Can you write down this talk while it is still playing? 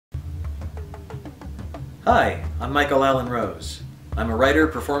Hi, I'm Michael Allen Rose. I'm a writer,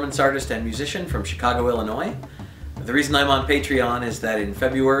 performance artist, and musician from Chicago, Illinois. The reason I'm on Patreon is that in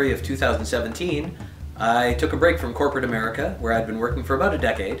February of 2017, I took a break from corporate America, where I'd been working for about a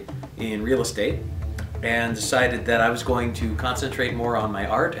decade in real estate, and decided that I was going to concentrate more on my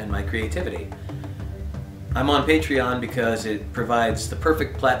art and my creativity. I'm on Patreon because it provides the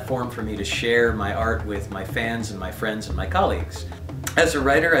perfect platform for me to share my art with my fans and my friends and my colleagues. As a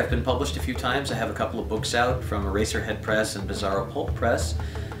writer, I've been published a few times. I have a couple of books out from Eraserhead Press and Bizarro Pulp Press.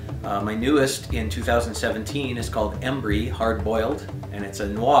 My newest in 2017 is called Embry Hard Boiled, and it's a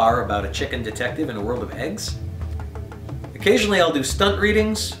noir about a chicken detective in a world of eggs. Occasionally I'll do stunt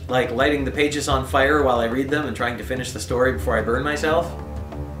readings, like lighting the pages on fire while I read them and trying to finish the story before I burn myself.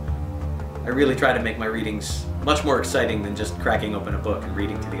 I really try to make my readings much more exciting than just cracking open a book and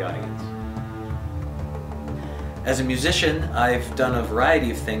reading to the audience. As a musician, I've done a variety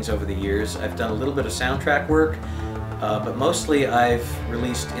of things over the years. I've done a little bit of soundtrack work, but mostly I've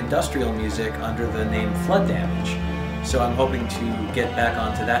released industrial music under the name Flood Damage. So I'm hoping to get back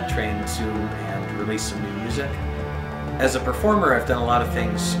onto that train soon and release some new music. As a performer, I've done a lot of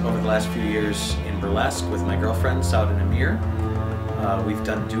things over the last few years in burlesque with my girlfriend, Sauda Namir. We've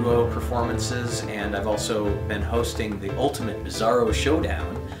done duo performances, and I've also been hosting the Ultimate Bizarro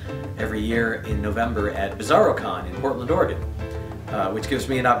Showdown every year in November at BizarroCon in Portland, Oregon, which gives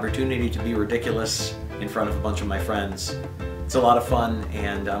me an opportunity to be ridiculous in front of a bunch of my friends. It's a lot of fun,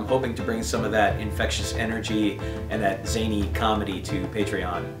 and I'm hoping to bring some of that infectious energy and that zany comedy to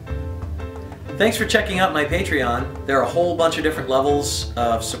Patreon. Thanks for checking out my Patreon. There are a whole bunch of different levels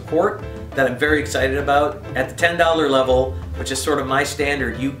of support that I'm very excited about. At the $10 level, which is sort of my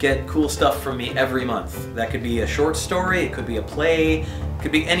standard, you get cool stuff from me every month. That could be a short story, it could be a play, it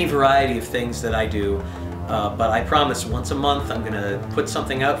could be any variety of things that I do. But I promise once a month I'm going to put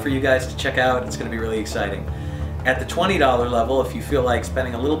something out for you guys to check out. It's going to be really exciting. At the $20 level, if you feel like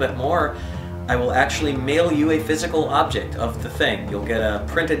spending a little bit more, I will actually mail you a physical object of the thing. You'll get a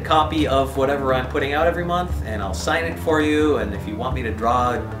printed copy of whatever I'm putting out every month, and I'll sign it for you, and if you want me to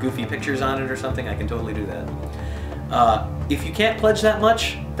draw goofy pictures on it or something, I can totally do that. If you can't pledge that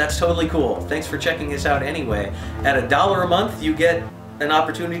much, that's totally cool. Thanks for checking this out anyway. At $1 a month, you get an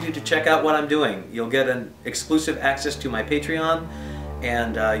opportunity to check out what I'm doing. You'll get an exclusive access to my Patreon,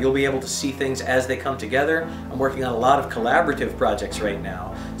 and you'll be able to see things as they come together. I'm working on a lot of collaborative projects right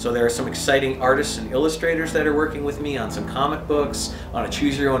now. So there are some exciting artists and illustrators that are working with me on some comic books, on a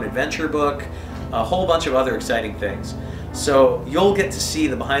Choose Your Own Adventure book, a whole bunch of other exciting things. So you'll get to see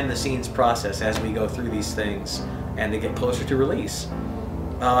the behind-the-scenes process as we go through these things and they get closer to release.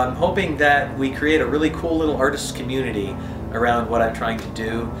 I'm hoping that we create a really cool little artist community around what I'm trying to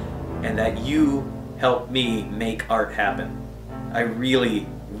do, and that you help me make art happen. I really,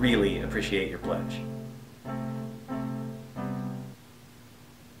 really appreciate your pledge.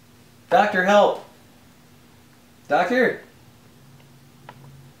 Doctor, help! Doctor?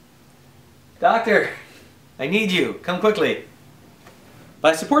 Doctor! I need you. Come quickly.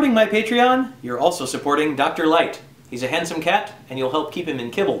 By supporting my Patreon, you're also supporting Dr. Light. He's a handsome cat, and you'll help keep him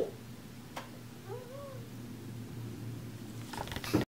in kibble.